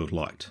than he would have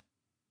liked.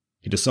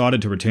 He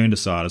decided to return to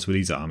Sardis with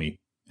his army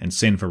and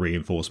send for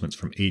reinforcements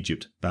from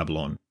Egypt,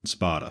 Babylon, and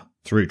Sparta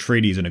through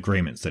treaties and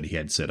agreements that he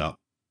had set up.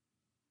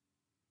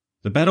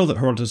 The battle that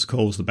Herodotus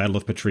calls the Battle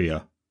of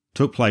Patria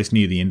took place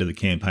near the end of the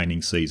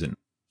campaigning season,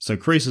 so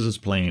Croesus'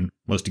 plan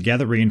was to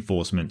gather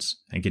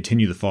reinforcements and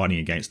continue the fighting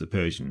against the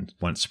Persians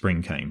once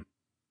spring came.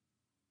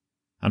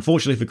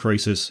 Unfortunately for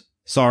Croesus,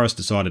 Cyrus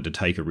decided to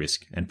take a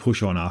risk and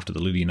push on after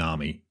the Lydian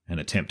army and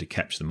attempt to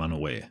catch them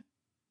unaware.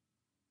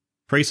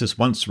 Croesus,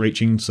 once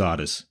reaching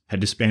Sardis, had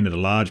disbanded a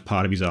large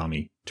part of his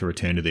army to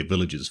return to their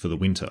villages for the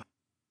winter.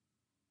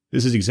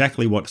 This is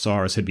exactly what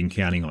Cyrus had been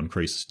counting on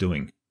Croesus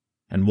doing,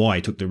 and why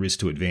he took the risk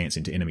to advance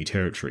into enemy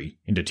territory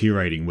in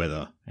deteriorating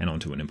weather and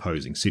onto an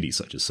imposing city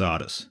such as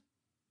Sardis.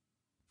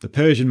 The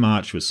Persian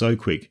march was so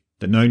quick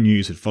that no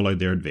news had followed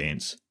their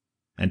advance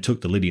and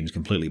took the Lydians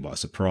completely by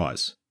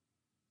surprise.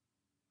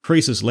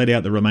 Croesus led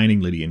out the remaining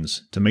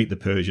Lydians to meet the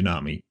Persian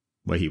army,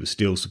 where he was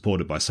still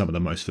supported by some of the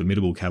most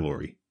formidable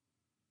cavalry.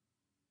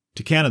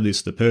 To counter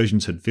this, the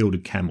Persians had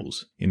fielded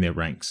camels in their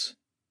ranks.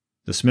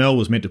 The smell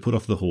was meant to put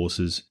off the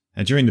horses,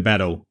 and during the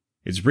battle,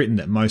 it's written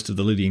that most of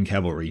the Lydian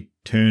cavalry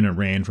turned and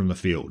ran from the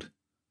field,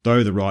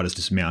 though the riders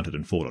dismounted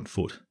and fought on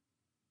foot.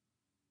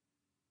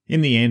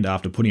 In the end,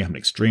 after putting up an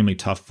extremely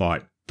tough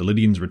fight, the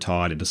Lydians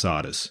retired into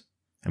Sardis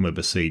and were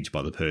besieged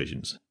by the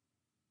Persians.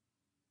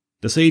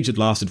 The siege had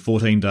lasted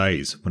 14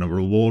 days when a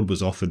reward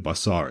was offered by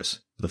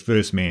Cyrus for the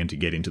first man to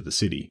get into the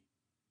city.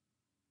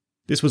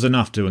 This was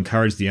enough to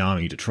encourage the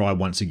army to try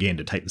once again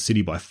to take the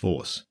city by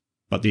force,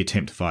 but the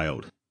attempt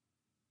failed.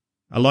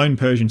 A lone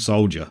Persian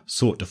soldier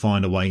sought to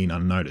find a way in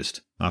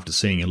unnoticed after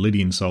seeing a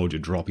Lydian soldier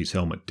drop his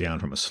helmet down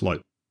from a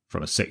slope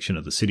from a section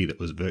of the city that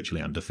was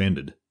virtually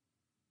undefended.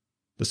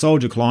 The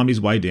soldier climbed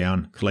his way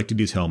down, collected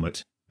his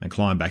helmet, and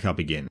climbed back up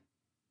again.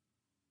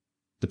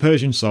 The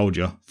Persian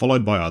soldier,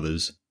 followed by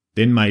others,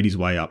 then made his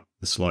way up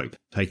the slope,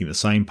 taking the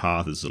same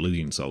path as the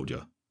Lydian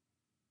soldier.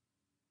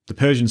 The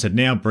Persians had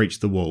now breached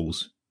the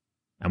walls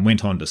and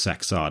went on to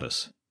sack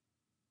Sardis.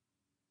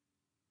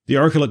 The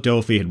oracle at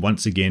Delphi had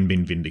once again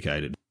been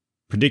vindicated,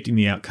 predicting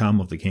the outcome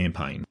of the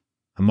campaign.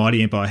 A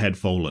mighty empire had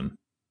fallen.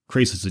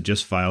 Croesus had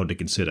just failed to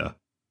consider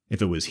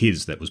if it was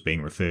his that was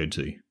being referred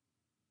to.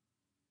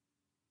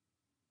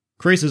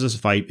 Croesus'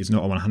 fate is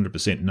not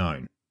 100%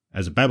 known,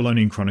 as a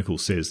Babylonian chronicle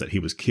says that he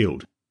was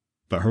killed,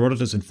 but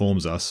Herodotus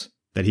informs us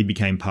that he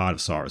became part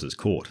of Cyrus's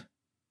court,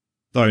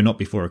 though not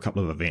before a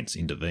couple of events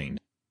intervened.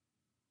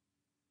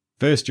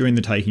 First, during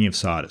the taking of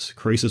Sardis,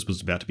 Croesus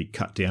was about to be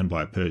cut down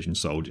by a Persian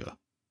soldier,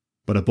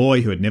 but a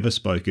boy who had never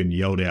spoken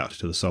yelled out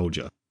to the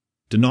soldier,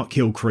 "Do not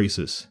kill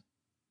Croesus."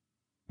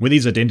 With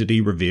his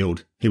identity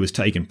revealed, he was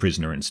taken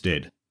prisoner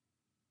instead.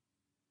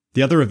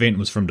 The other event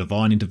was from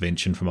divine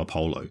intervention from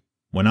Apollo,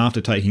 when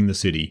after taking the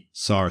city,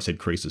 Cyrus had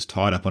Croesus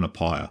tied up on a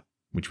pyre,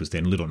 which was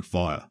then lit on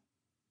fire.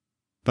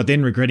 But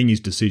then, regretting his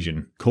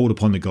decision, called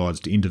upon the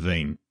gods to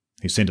intervene,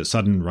 who sent a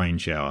sudden rain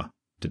shower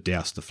to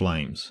douse the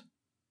flames.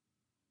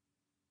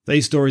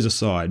 These stories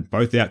aside,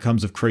 both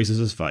outcomes of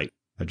Croesus' fate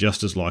are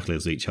just as likely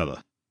as each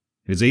other.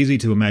 It is easy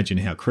to imagine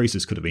how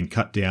Croesus could have been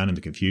cut down in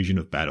the confusion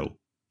of battle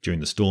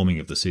during the storming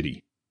of the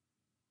city.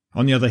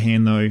 On the other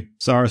hand, though,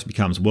 Cyrus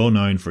becomes well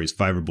known for his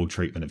favourable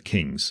treatment of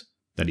kings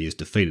that he has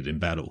defeated in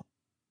battle.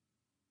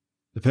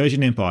 The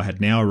Persian Empire had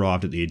now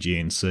arrived at the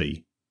Aegean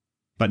Sea,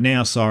 but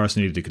now Cyrus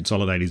needed to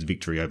consolidate his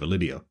victory over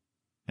Lydia,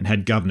 and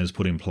had governors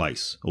put in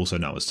place, also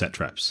known as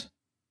satraps.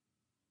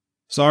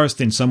 Cyrus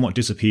then somewhat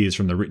disappears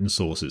from the written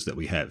sources that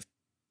we have.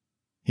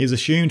 He is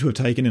assumed to have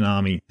taken an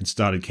army and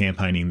started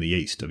campaigning in the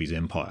east of his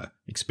empire,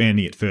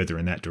 expanding it further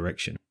in that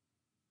direction.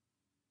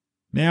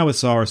 Now with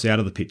Cyrus out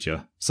of the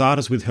picture,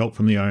 Sardis, with help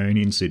from the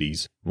Ionian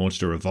cities,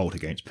 launched a revolt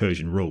against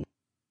Persian rule.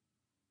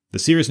 The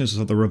seriousness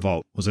of the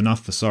revolt was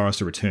enough for Cyrus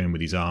to return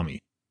with his army.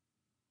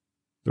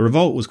 The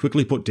revolt was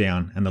quickly put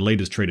down and the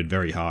leaders treated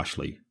very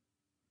harshly.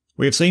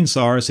 We have seen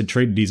Cyrus had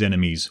treated his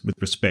enemies with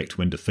respect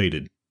when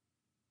defeated,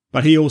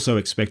 but he also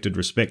expected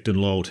respect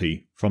and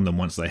loyalty from them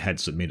once they had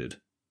submitted.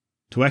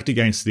 To act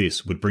against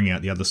this would bring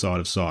out the other side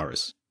of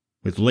Cyrus,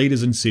 with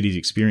leaders and cities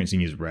experiencing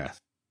his wrath.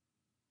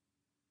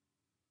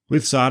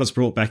 With Sardis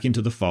brought back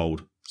into the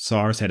fold,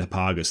 Cyrus had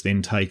Hipparchus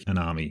then take an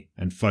army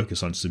and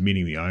focus on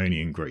submitting the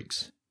Ionian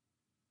Greeks.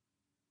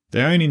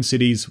 The Ionian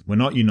cities were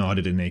not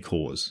united in their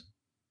cause,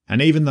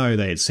 and even though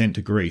they had sent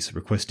to Greece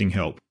requesting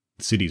help,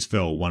 the cities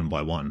fell one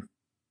by one.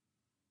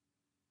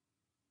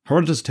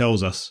 Herodotus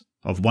tells us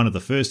of one of the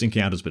first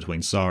encounters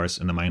between Cyrus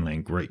and the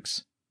mainland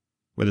Greeks,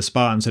 where the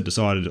Spartans had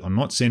decided on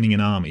not sending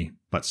an army,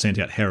 but sent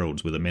out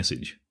heralds with a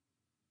message.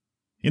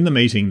 In the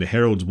meeting, the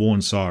heralds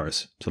warned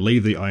Cyrus to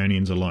leave the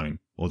Ionians alone,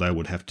 or they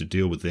would have to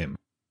deal with them.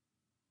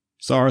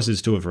 Cyrus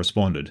is to have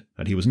responded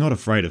that he was not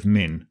afraid of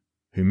men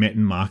who met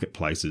in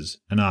marketplaces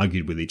and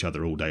argued with each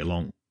other all day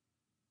long,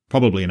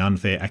 probably an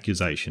unfair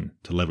accusation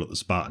to level at the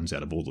Spartans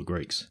out of all the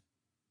Greeks.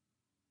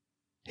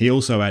 He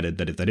also added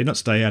that if they did not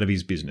stay out of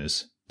his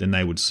business, then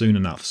they would soon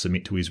enough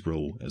submit to his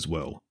rule as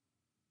well.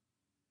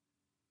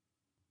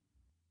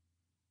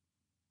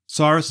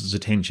 Cyrus's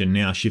attention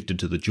now shifted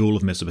to the jewel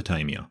of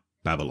Mesopotamia,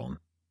 Babylon.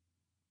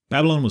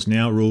 Babylon was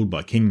now ruled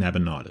by King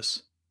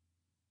Nabonidus.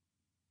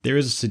 There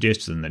is a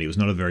suggestion that he was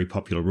not a very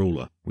popular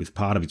ruler with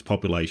part of its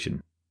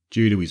population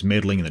due to his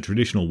meddling in the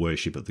traditional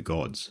worship of the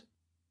gods.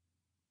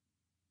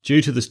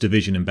 Due to this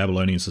division in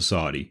Babylonian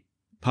society,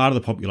 part of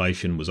the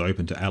population was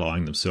open to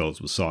allying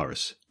themselves with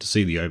Cyrus to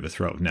see the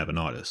overthrow of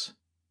Nabonidus.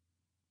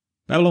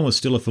 Babylon was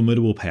still a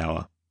formidable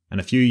power, and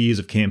a few years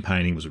of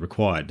campaigning was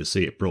required to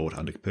see it brought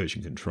under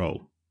Persian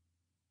control.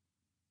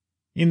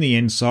 In the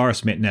end,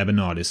 Cyrus met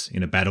Nabonidus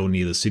in a battle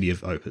near the city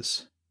of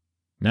Opis.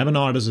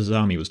 Nabonidus'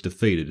 army was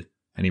defeated,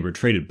 and he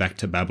retreated back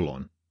to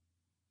Babylon,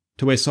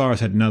 to where Cyrus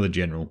had another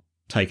general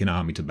take an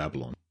army to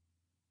Babylon.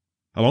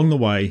 Along the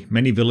way,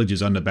 many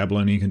villages under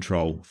Babylonian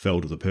control fell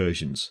to the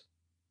Persians,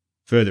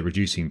 further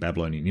reducing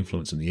Babylonian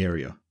influence in the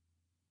area.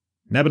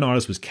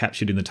 Nabonidus was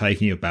captured in the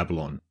taking of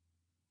Babylon,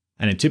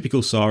 and in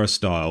typical Cyrus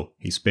style,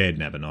 he spared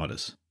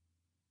Nabonidus.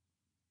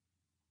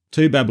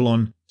 To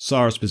Babylon,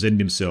 Cyrus presented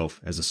himself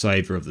as the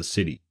saviour of the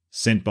city,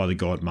 sent by the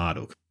god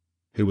Marduk,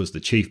 who was the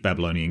chief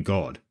Babylonian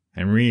god,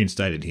 and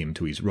reinstated him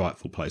to his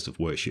rightful place of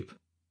worship.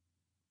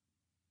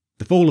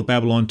 The fall of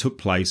Babylon took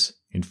place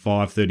in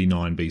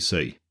 539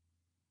 BC,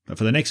 but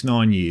for the next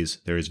 9 years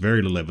there is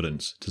very little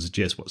evidence to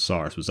suggest what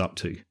Cyrus was up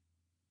to.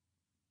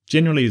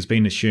 Generally it has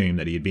been assumed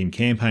that he had been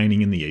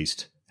campaigning in the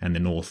east and the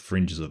north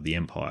fringes of the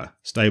empire,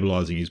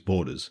 stabilising his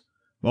borders,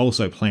 while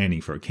also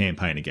planning for a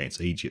campaign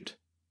against Egypt,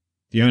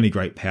 the only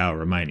great power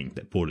remaining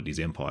that bordered his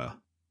empire.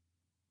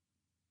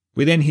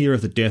 We then hear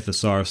of the death of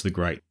Cyrus the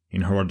Great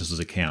in Herodotus'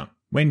 account,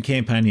 when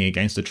campaigning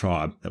against a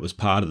tribe that was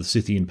part of the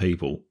Scythian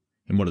people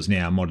in what is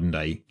now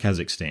modern-day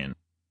Kazakhstan.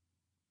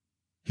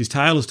 His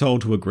tale is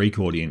told to a Greek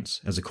audience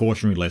as a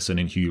cautionary lesson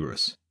in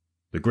hubris,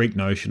 the Greek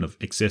notion of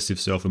excessive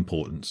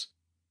self-importance,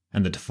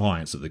 and the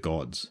defiance of the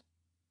gods.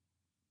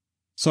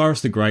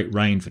 Cyrus the Great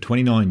reigned for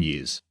 29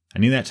 years,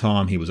 and in that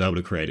time he was able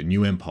to create a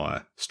new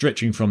empire,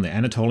 stretching from the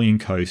Anatolian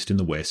coast in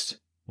the west,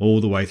 all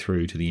the way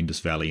through to the Indus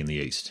Valley in the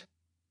east.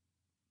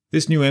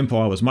 This new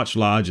empire was much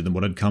larger than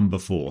what had come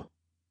before,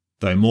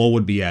 though more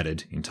would be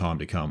added in time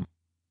to come.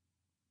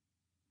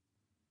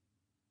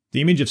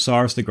 The image of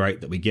Cyrus the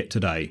Great that we get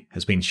today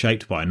has been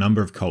shaped by a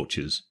number of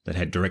cultures that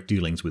had direct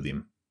dealings with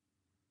him.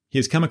 He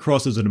has come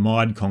across as an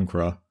admired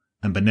conqueror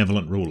and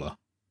benevolent ruler,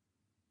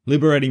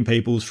 liberating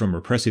peoples from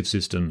repressive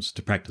systems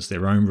to practice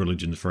their own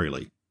religions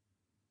freely.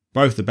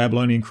 Both the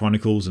Babylonian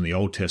Chronicles and the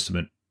Old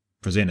Testament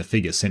present a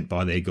figure sent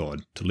by their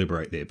god to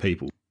liberate their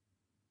people.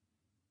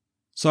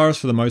 Cyrus,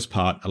 for the most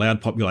part,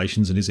 allowed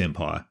populations in his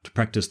empire to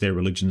practice their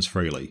religions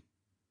freely,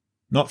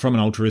 not from an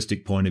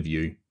altruistic point of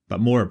view, but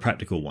more a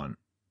practical one,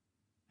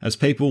 as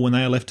people, when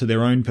they are left to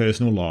their own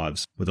personal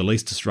lives with the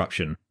least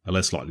disruption, are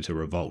less likely to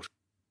revolt.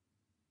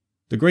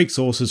 The Greek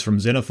sources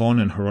from Xenophon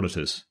and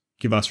Herodotus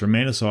give us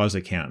romanticised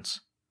accounts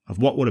of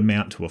what would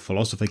amount to a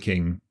philosopher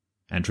king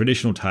and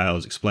traditional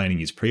tales explaining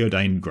his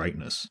preordained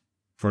greatness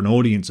for an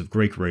audience of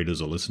Greek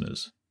readers or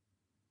listeners.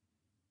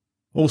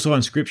 Also,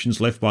 inscriptions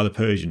left by the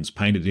Persians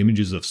painted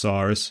images of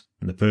Cyrus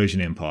and the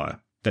Persian Empire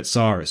that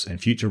Cyrus and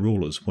future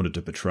rulers wanted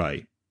to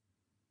portray,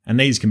 and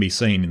these can be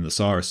seen in the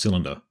Cyrus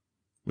cylinder,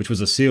 which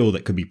was a seal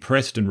that could be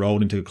pressed and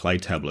rolled into a clay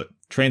tablet,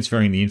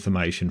 transferring the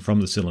information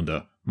from the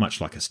cylinder much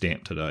like a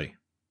stamp today.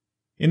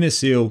 In this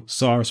seal,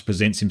 Cyrus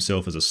presents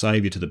himself as a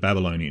saviour to the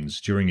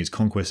Babylonians during his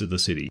conquest of the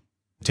city,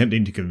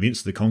 attempting to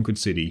convince the conquered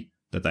city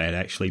that they had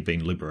actually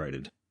been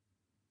liberated.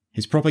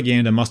 His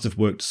propaganda must have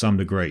worked to some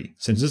degree,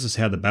 since this is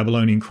how the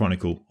Babylonian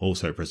Chronicle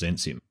also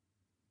presents him.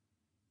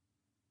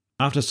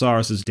 After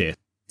Cyrus's death,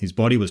 his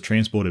body was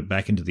transported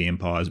back into the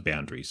empire's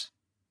boundaries,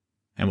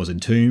 and was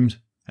entombed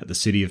at the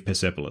city of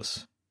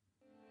Persepolis.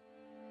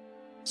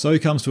 So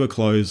comes to a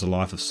close the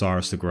life of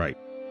Cyrus the Great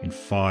in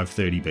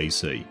 530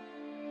 BC.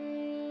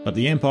 But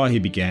the empire he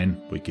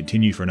began would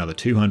continue for another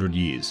 200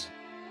 years.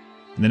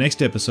 In the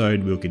next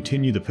episode, we'll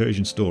continue the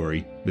Persian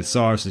story with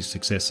Cyrus'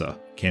 successor,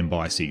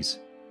 Cambyses,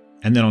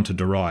 and then on to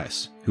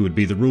Darius, who would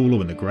be the ruler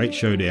when the great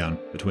showdown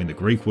between the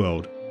Greek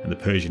world and the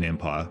Persian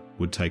Empire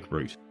would take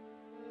root.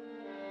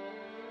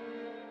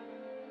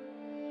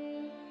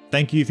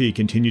 Thank you for your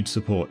continued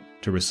support.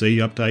 To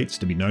receive updates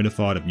to be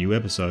notified of new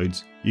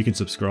episodes, you can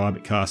subscribe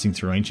at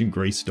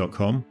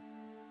castingthroughancientgreece.com.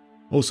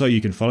 Also, you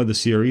can follow the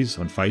series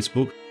on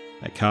Facebook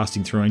at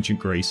Casting Through Ancient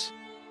Greece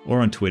or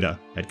on Twitter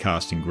at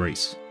Casting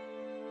Greece.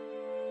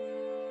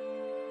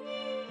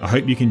 I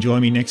hope you can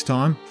join me next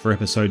time for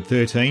episode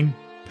 13,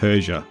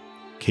 Persia,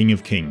 King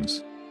of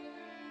Kings.